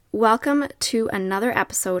Welcome to another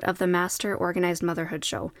episode of the Master Organized Motherhood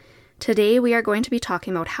Show. Today we are going to be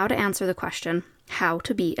talking about how to answer the question, how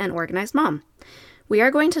to be an organized mom. We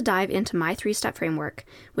are going to dive into my 3-step framework,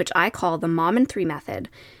 which I call the Mom in 3 method.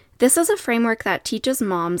 This is a framework that teaches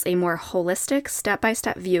moms a more holistic,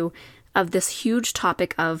 step-by-step view of this huge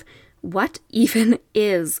topic of what even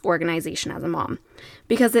is organization as a mom.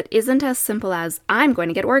 Because it isn't as simple as, I'm going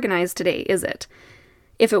to get organized today, is it?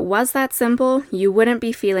 If it was that simple, you wouldn't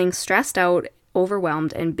be feeling stressed out,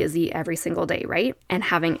 overwhelmed, and busy every single day, right? And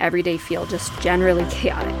having every day feel just generally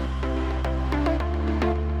chaotic.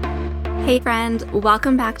 Hey friend,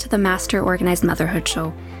 welcome back to the Master Organized Motherhood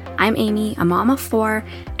Show. I'm Amy, a mom of 4,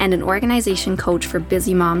 and an organization coach for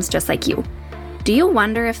busy moms just like you. Do you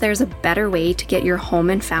wonder if there's a better way to get your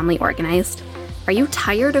home and family organized? Are you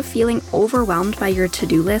tired of feeling overwhelmed by your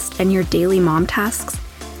to-do list and your daily mom tasks?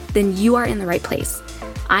 Then you are in the right place.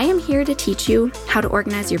 I am here to teach you how to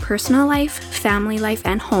organize your personal life, family life,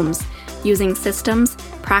 and homes using systems,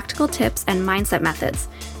 practical tips, and mindset methods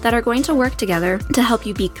that are going to work together to help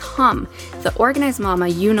you become the organized mama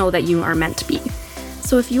you know that you are meant to be.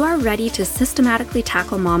 So if you are ready to systematically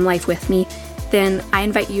tackle mom life with me, then I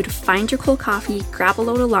invite you to find your cold coffee, grab a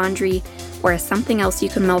load of laundry, or something else you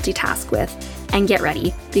can multitask with, and get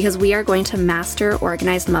ready because we are going to master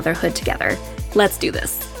organized motherhood together. Let's do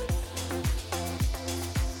this.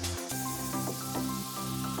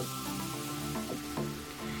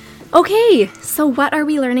 Okay, so what are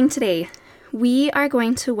we learning today? We are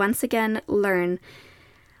going to once again learn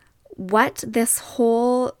what this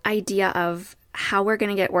whole idea of how we're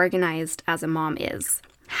going to get organized as a mom is.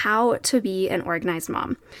 How to be an organized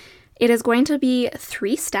mom. It is going to be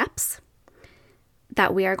 3 steps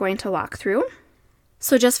that we are going to walk through.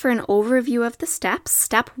 So just for an overview of the steps,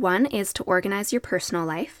 step 1 is to organize your personal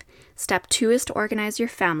life. Step 2 is to organize your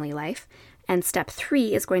family life. And step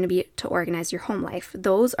 3 is going to be to organize your home life.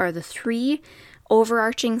 Those are the 3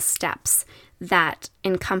 overarching steps that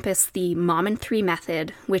encompass the Mom in 3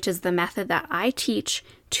 method, which is the method that I teach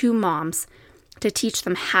to moms to teach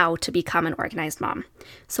them how to become an organized mom.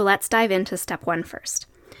 So let's dive into step 1 first.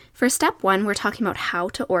 For step 1, we're talking about how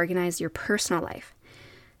to organize your personal life.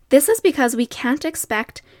 This is because we can't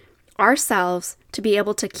expect ourselves to be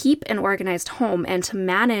able to keep an organized home and to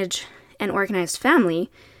manage an organized family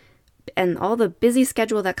and all the busy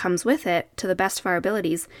schedule that comes with it to the best of our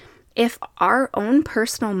abilities if our own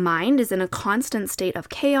personal mind is in a constant state of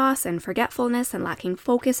chaos and forgetfulness and lacking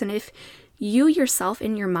focus, and if you yourself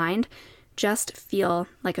in your mind just feel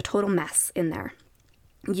like a total mess in there.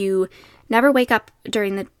 You never wake up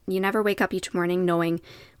each morning knowing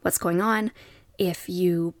what's going on. If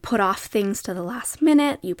you put off things to the last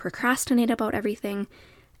minute, you procrastinate about everything,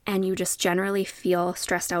 and you just generally feel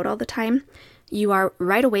stressed out all the time, you are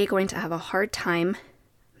right away going to have a hard time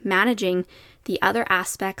managing the other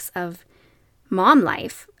aspects of mom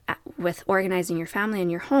life with organizing your family and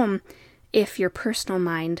your home if your personal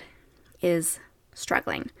mind is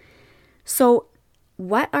struggling. So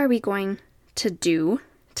what are we going to do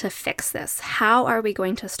to fix this? How are we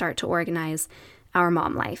going to start to organize our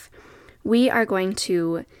mom life? We are going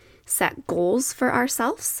to set goals for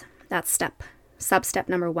ourselves. That's sub-step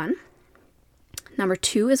number 1. Number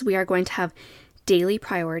 2 is we are going to have daily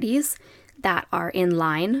priorities that are in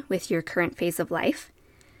line with your current phase of life.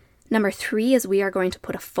 Number 3 is we are going to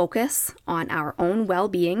put a focus on our own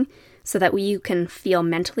well-being so that you can feel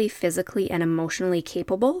mentally, physically, and emotionally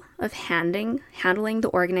capable of handling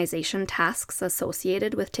the organization tasks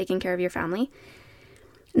associated with taking care of your family.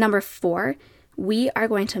 Number 4, we are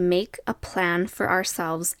going to make a plan for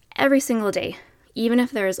ourselves every single day, even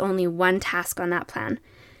if there is only one task on that plan.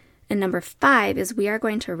 And number 5 is we are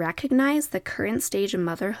going to recognize the current stage of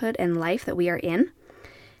motherhood and life that we are in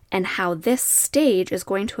and how this stage is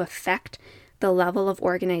going to affect the level of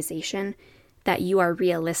organization that you are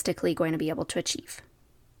realistically going to be able to achieve.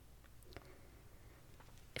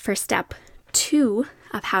 For step 2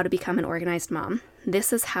 of how to become an organized mom,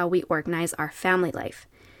 this is how we organize our family life.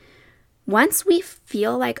 Once we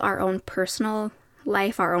feel like our own personal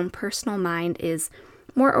life, our own personal mind is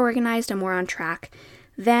more organized and more on track,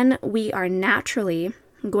 then we are naturally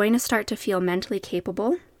going to start to feel mentally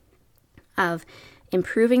capable of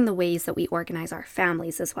improving the ways that we organize our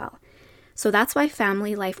families as well. So that's why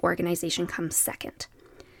family life organization comes second.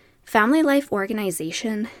 Family life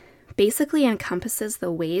organization basically encompasses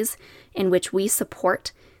the ways in which we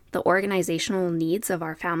support the organizational needs of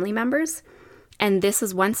our family members. And this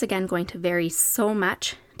is once again going to vary so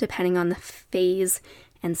much depending on the phase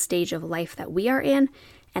and stage of life that we are in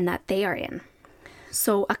and that they are in.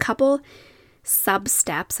 So a couple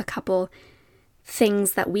sub-steps, a couple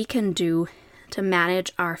things that we can do to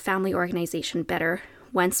manage our family organization better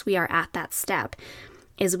once we are at that step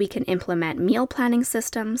is we can implement meal planning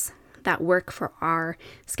systems that work for our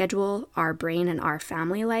schedule, our brain, and our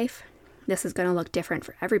family life. This is going to look different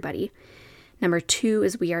for everybody. Number 2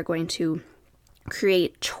 is we are going to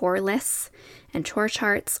create chore lists and chore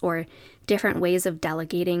charts, or different ways of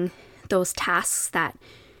delegating those tasks that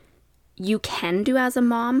you can do as a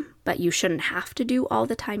mom, but you shouldn't have to do all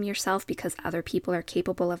the time yourself because other people are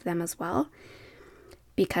capable of them as well.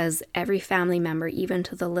 Because every family member, even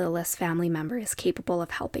to the littlest family member, is capable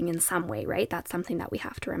of helping in some way, right? That's something that we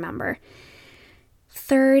have to remember.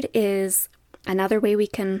 Third is another way we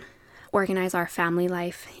can organize our family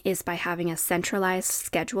life is by having a centralized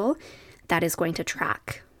schedule that is going to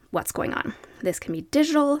track what's going on. This can be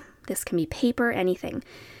digital, this can be paper, anything.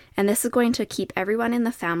 And this is going to keep everyone in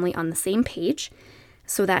the family on the same page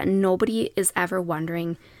so that nobody is ever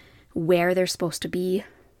wondering where they're supposed to be,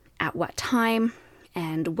 at what time,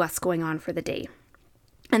 and what's going on for the day.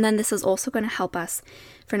 And then this is also going to help us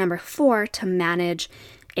for number 4 to manage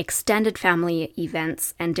extended family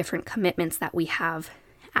events and different commitments that we have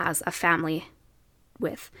as a family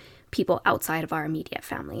with people outside of our immediate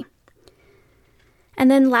family. And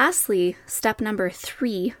then lastly, step number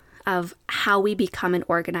 3 of how we become an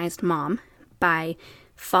organized mom by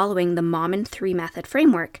following the Mom in 3 method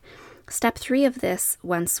framework. Step 3 of this,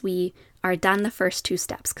 once we are done the first 2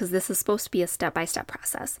 steps, because this is supposed to be a step-by-step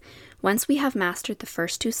process. Once we have mastered the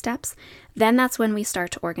first 2 steps, then that's when we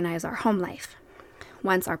start to organize our home life.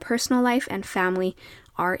 Once our personal life and family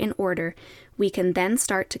are in order, we can then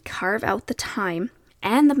start to carve out the time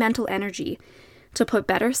and the mental energy to put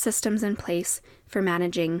better systems in place for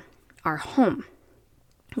managing our home.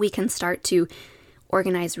 We can start to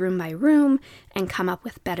organize room by room and come up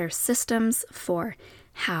with better systems for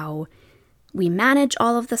how we manage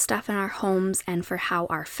all of the stuff in our homes and for how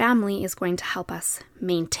our family is going to help us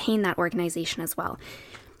maintain that organization as well.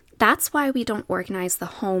 That's why we don't organize the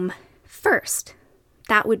home first.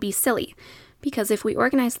 That would be silly, because if we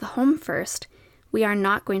organize the home first, we are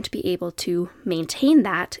not going to be able to maintain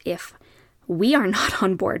that if we are not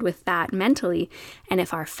on board with that mentally, and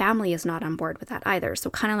if our family is not on board with that either. So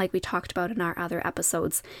kind of like we talked about in our other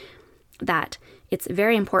episodes, that it's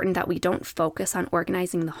very important that we don't focus on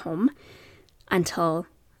organizing the home until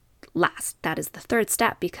last. That is the 3rd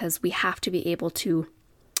step, because we have to be able to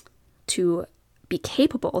be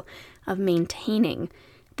capable of maintaining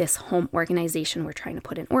this home organization we're trying to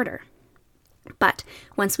put in order. But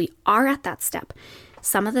once we are at that step,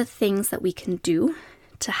 some of the things that we can do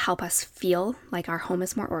to help us feel like our home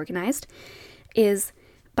is more organized is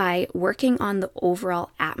by working on the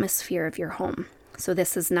overall atmosphere of your home. So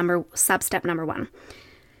this is sub-step number 1.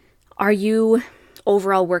 Are you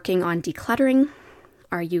overall working on decluttering?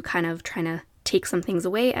 Are you kind of trying to take some things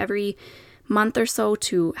away every month or so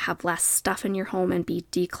to have less stuff in your home and be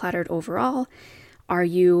decluttered overall? Are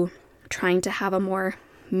you trying to have a more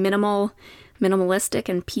minimalistic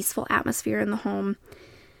and peaceful atmosphere in the home?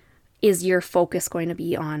 Is your focus going to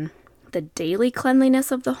be on the daily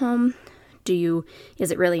cleanliness of the home?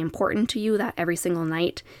 Is it really important to you that every single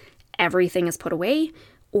night everything is put away?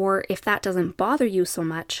 Or if that doesn't bother you so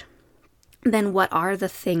much, then what are the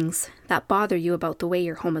things that bother you about the way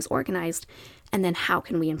your home is organized? And then how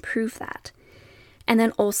can we improve that? And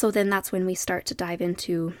then that's when we start to dive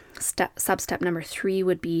into sub-step number 3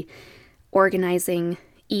 would be organizing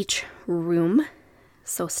each room.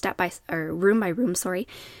 So room by room,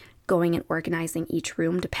 going and organizing each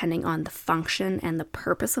room depending on the function and the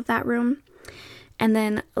purpose of that room. And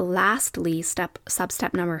then lastly,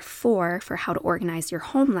 sub-step number 4 for how to organize your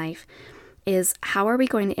home life is how are we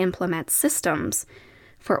going to implement systems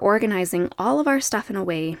for organizing all of our stuff in a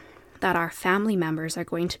way that our family members are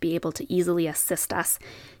going to be able to easily assist us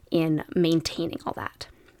in maintaining all that.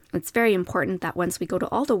 It's very important that once we go to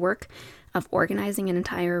all the work of organizing an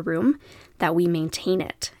entire room, that we maintain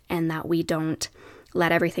it and that we don't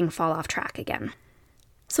let everything fall off track again.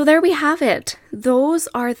 So there we have it. Those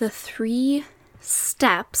are the 3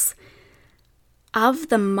 steps of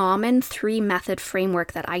the Mom in 3 method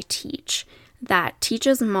framework that I teach, that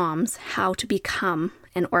teaches moms how to become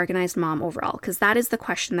an organized mom overall. Because that is the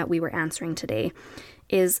question that we were answering today,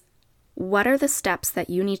 is what are the steps that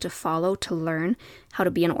you need to follow to learn how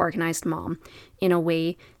to be an organized mom in a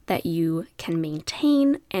way that you can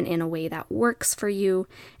maintain and in a way that works for you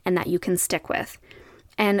and that you can stick with.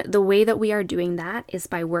 And the way that we are doing that is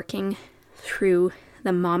by working through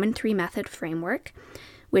the Mom in 3 method framework,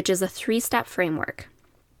 which is a 3-step framework.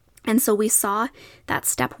 And so we saw that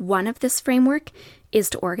step 1 of this framework is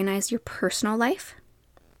to organize your personal life.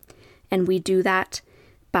 And we do that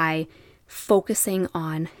by focusing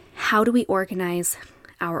on how do we organize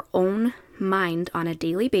our own mind on a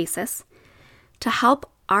daily basis to help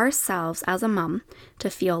ourselves as a mom to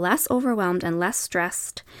feel less overwhelmed and less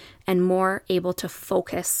stressed and more able to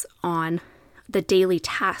focus on the daily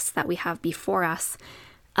tasks that we have before us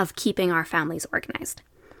of keeping our families organized.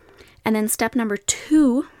 And then step number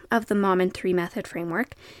 2 of the Mom in 3 method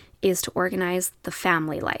framework is to organize the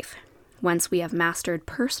family life. Once we have mastered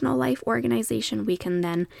personal life organization, we can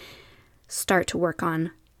then start to work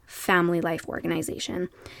on family life organization.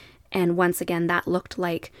 And once again, that looked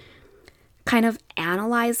like kind of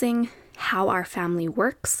analyzing how our family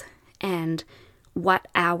works and what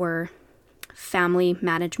our family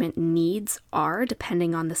management needs are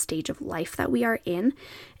depending on the stage of life that we are in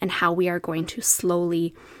and how we are going to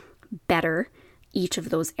slowly better each of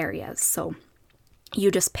those areas. So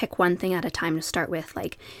you just pick one thing at a time to start with,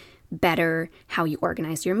 like better how you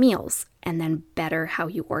organize your meals, and then better how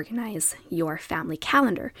you organize your family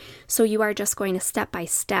calendar. So you are just going to step by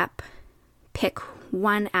step pick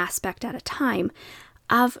one aspect at a time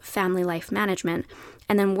of family life management,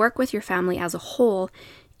 and then work with your family as a whole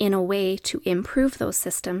in a way to improve those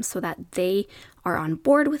systems so that they are on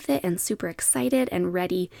board with it and super excited and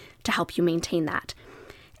ready to help you maintain that.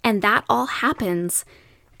 And that all happens,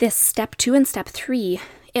 this step 2 and step 3,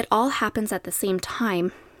 it all happens at the same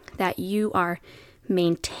time that you are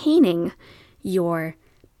maintaining your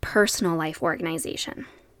personal life organization.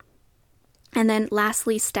 And then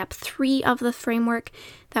lastly, step 3 of the framework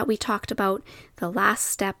that we talked about, the last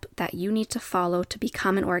step that you need to follow to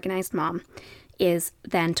become an organized mom, is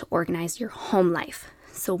then to organize your home life.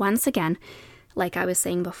 So once again, like I was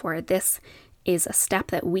saying before, this is a step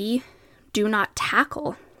that we do not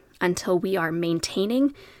tackle until we are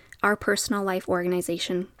maintaining our personal life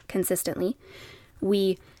organization consistently.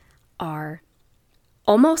 We are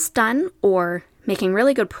almost done or making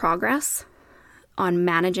really good progress on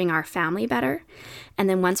managing our family better. And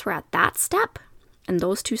then once we're at that step, and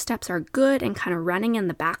those 2 steps are good and kind of running in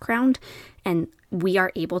the background, and we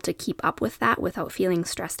are able to keep up with that without feeling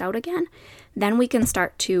stressed out again, then we can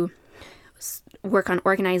start to work on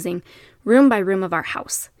organizing room by room of our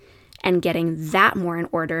house and getting that more in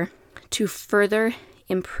order to further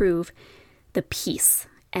improve the peace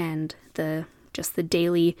and the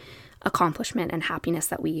daily accomplishment and happiness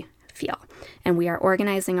that we feel. And we are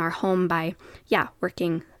organizing our home by,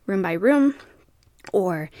 working room by room,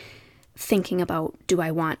 or thinking about, do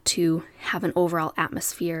I want to have an overall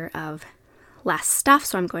atmosphere of less stuff?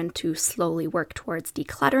 So I'm going to slowly work towards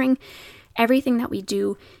decluttering. Everything that we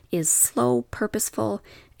do is slow, purposeful,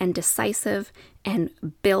 and decisive, and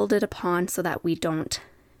build it upon so that we don't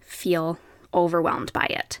feel overwhelmed by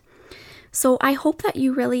it. So I hope that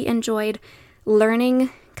you really enjoyed learning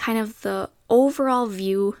kind of the overall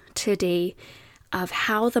view today of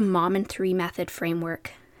how the Mom in 3 method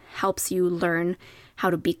framework helps you learn how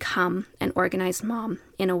to become an organized mom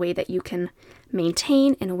in a way that you can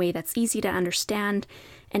maintain, in a way that's easy to understand,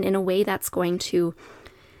 and in a way that's going to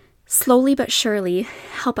slowly but surely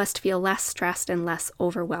help us to feel less stressed and less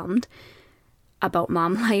overwhelmed about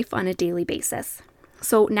mom life on a daily basis.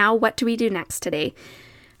 So now what do we do next today?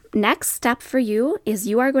 Next step for you is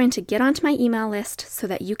you are going to get onto my email list so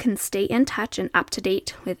that you can stay in touch and up to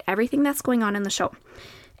date with everything that's going on in the show.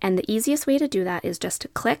 And the easiest way to do that is just to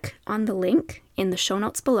click on the link in the show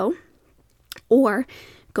notes below, or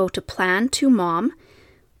go to plan2mom,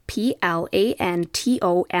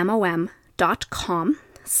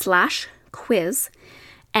 plantomom.com/quiz.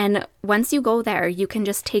 And once you go there, you can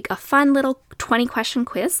just take a fun little 20-question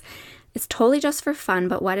quiz. It's totally just for fun,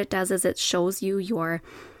 but what it does is it shows you your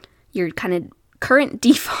kind of current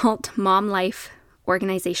default mom life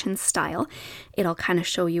organization style. It'll kind of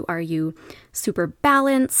show you, are you super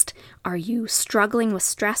balanced? Are you struggling with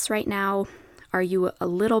stress right now? Are you a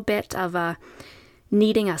little bit of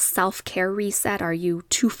needing a self-care reset? Are you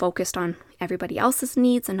too focused on everybody else's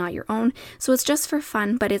needs and not your own? So it's just for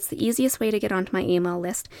fun, but it's the easiest way to get onto my email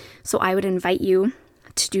list. So I would invite you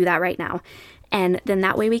to do that right now. And then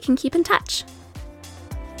that way we can keep in touch.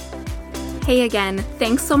 Hey again,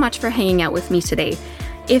 thanks so much for hanging out with me today.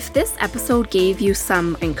 If this episode gave you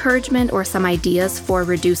some encouragement or some ideas for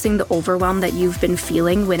reducing the overwhelm that you've been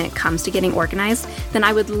feeling when it comes to getting organized, then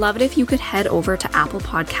I would love it if you could head over to Apple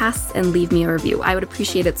Podcasts and leave me a review. I would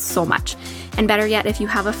appreciate it so much. And better yet, if you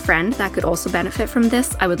have a friend that could also benefit from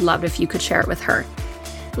this, I would love if you could share it with her.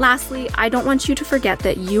 Lastly, I don't want you to forget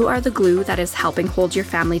that you are the glue that is helping hold your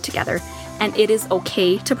family together, and it is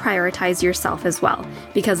okay to prioritize yourself as well,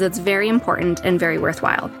 because it's very important and very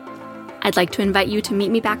worthwhile. I'd like to invite you to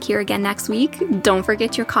meet me back here again next week. Don't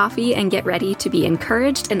forget your coffee and get ready to be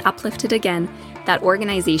encouraged and uplifted again that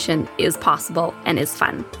organization is possible and is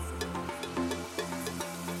fun.